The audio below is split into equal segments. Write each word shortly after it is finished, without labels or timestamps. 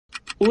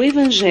O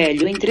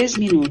Evangelho em 3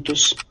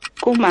 minutos,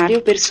 com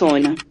Mário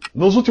Persona.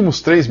 Nos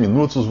últimos 3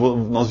 minutos,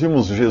 nós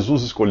vimos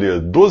Jesus escolher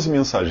 12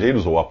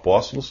 mensageiros ou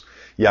apóstolos,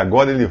 e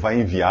agora ele vai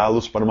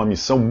enviá-los para uma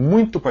missão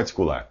muito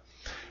particular.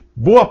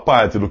 Boa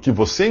parte do que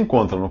você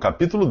encontra no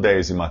capítulo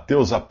 10 de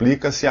Mateus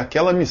aplica-se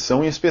àquela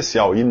missão em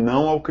especial, e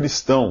não ao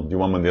cristão de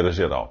uma maneira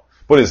geral.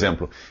 Por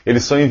exemplo,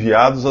 eles são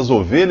enviados às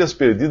ovelhas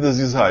perdidas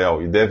de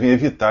Israel e devem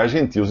evitar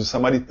gentios e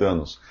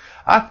samaritanos.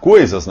 Há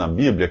coisas na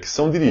Bíblia que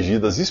são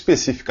dirigidas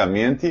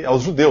especificamente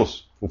aos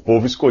judeus, o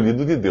povo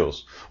escolhido de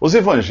Deus. Os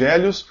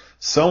evangelhos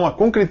são a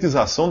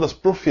concretização das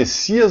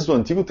profecias do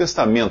Antigo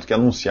Testamento que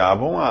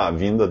anunciavam a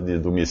vinda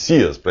do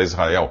Messias para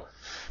Israel.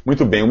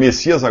 Muito bem, o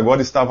Messias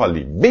agora estava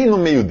ali, bem no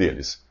meio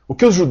deles. O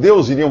que os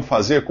judeus iriam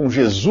fazer com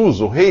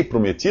Jesus, o rei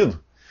prometido?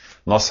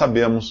 Nós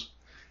sabemos.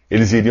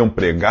 Eles iriam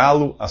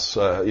pregá-lo,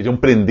 iriam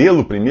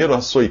prendê-lo primeiro,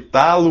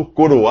 açoitá-lo,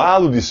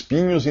 coroá-lo de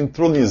espinhos,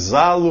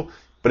 entronizá-lo,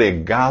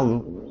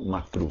 pregá-lo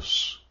numa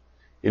cruz.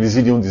 Eles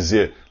iriam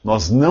dizer,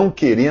 nós não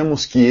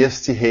queremos que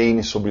este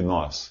reine sobre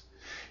nós.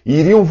 E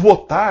iriam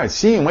votar,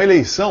 sim, uma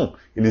eleição.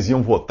 Eles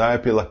iam votar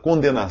pela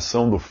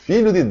condenação do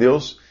Filho de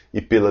Deus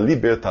e pela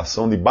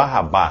libertação de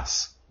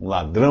Barrabás, um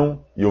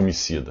ladrão e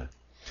homicida.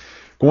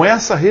 Com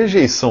essa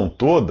rejeição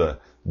toda,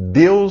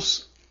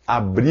 Deus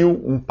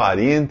abriu um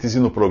parêntese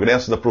no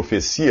progresso da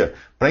profecia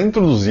para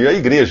introduzir a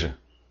igreja,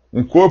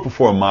 um corpo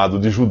formado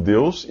de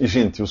judeus e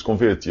gentios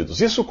convertidos.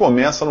 Isso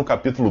começa no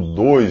capítulo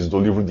 2 do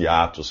livro de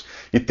Atos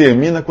e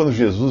termina quando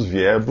Jesus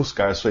vier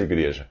buscar sua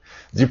igreja.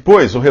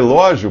 Depois, o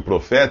relógio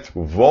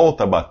profético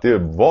volta a bater,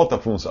 volta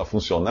a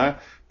funcionar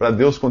para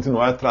Deus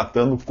continuar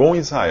tratando com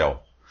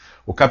Israel.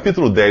 O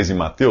capítulo 10 de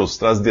Mateus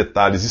traz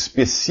detalhes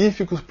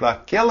específicos para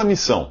aquela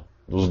missão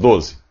dos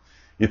 12.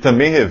 E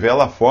também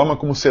revela a forma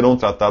como serão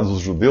tratados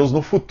os judeus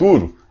no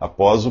futuro,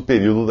 após o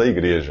período da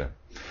igreja.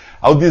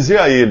 Ao dizer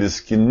a eles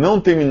que não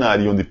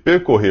terminariam de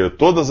percorrer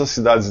todas as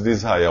cidades de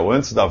Israel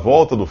antes da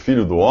volta do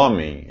Filho do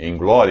Homem, em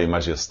glória e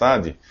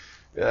majestade,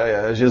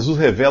 Jesus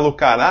revela o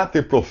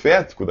caráter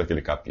profético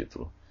daquele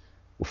capítulo.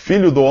 O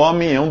Filho do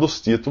Homem é um dos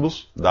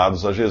títulos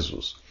dados a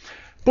Jesus.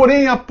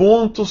 Porém, há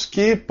pontos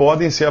que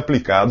podem ser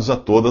aplicados a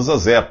todas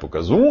as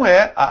épocas. Um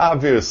é a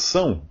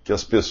aversão que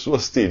as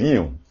pessoas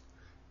teriam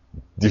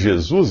de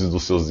Jesus e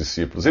dos seus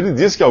discípulos. Ele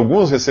diz que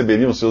alguns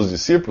receberiam seus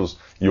discípulos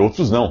e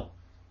outros não.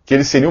 Que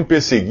eles seriam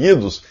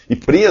perseguidos e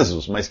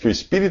presos, mas que o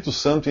Espírito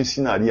Santo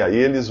ensinaria a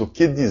eles o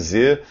que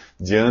dizer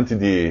diante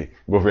de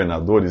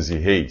governadores e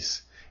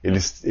reis.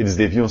 Eles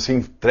deviam ser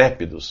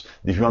intrépidos,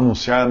 deviam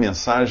anunciar a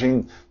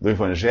mensagem do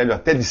Evangelho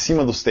até de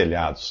cima dos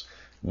telhados,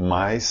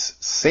 mas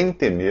sem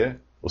temer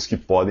os que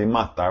podem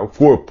matar o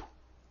corpo.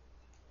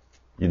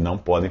 E não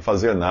podem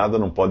fazer nada,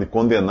 não podem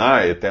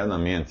condenar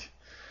eternamente.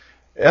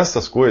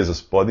 Estas coisas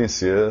podem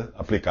ser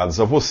aplicadas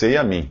a você e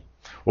a mim.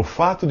 O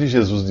fato de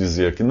Jesus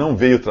dizer que não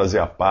veio trazer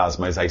a paz,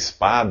 mas a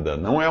espada,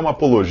 não é uma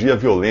apologia à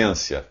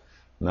violência.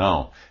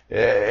 Não.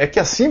 É que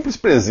a simples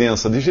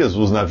presença de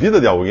Jesus na vida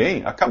de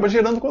alguém acaba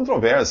gerando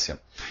controvérsia.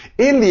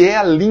 Ele é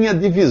a linha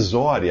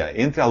divisória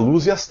entre a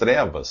luz e as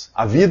trevas,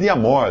 a vida e a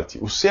morte,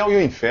 o céu e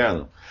o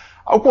inferno.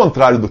 Ao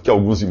contrário do que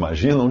alguns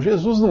imaginam,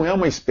 Jesus não é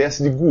uma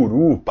espécie de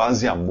guru,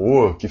 paz e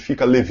amor, que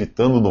fica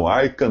levitando no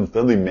ar e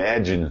cantando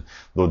Imagine,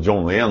 do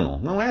John Lennon.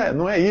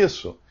 Não é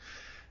isso.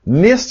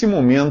 Neste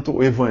momento,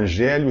 o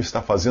Evangelho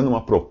está fazendo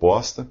uma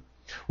proposta,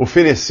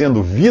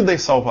 oferecendo vida e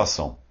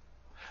salvação.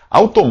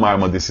 Ao tomar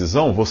uma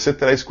decisão, você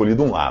terá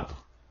escolhido um lado.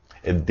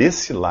 É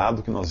desse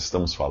lado que nós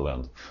estamos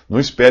falando. Não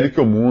espere que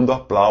o mundo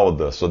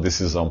aplauda a sua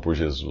decisão por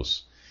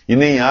Jesus. E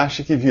nem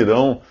ache que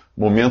virão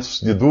momentos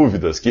de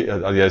dúvidas,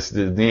 aliás,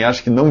 nem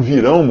ache que não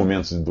virão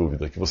momentos de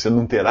dúvida, que você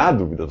não terá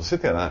dúvida, você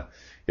terá.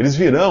 Eles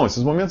virão,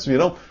 esses momentos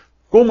virão,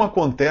 como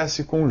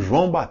acontece com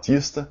João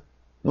Batista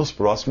nos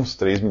próximos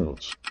 3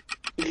 minutos.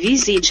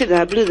 Visite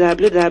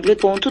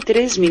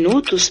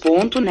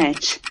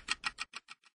www.3minutos.net.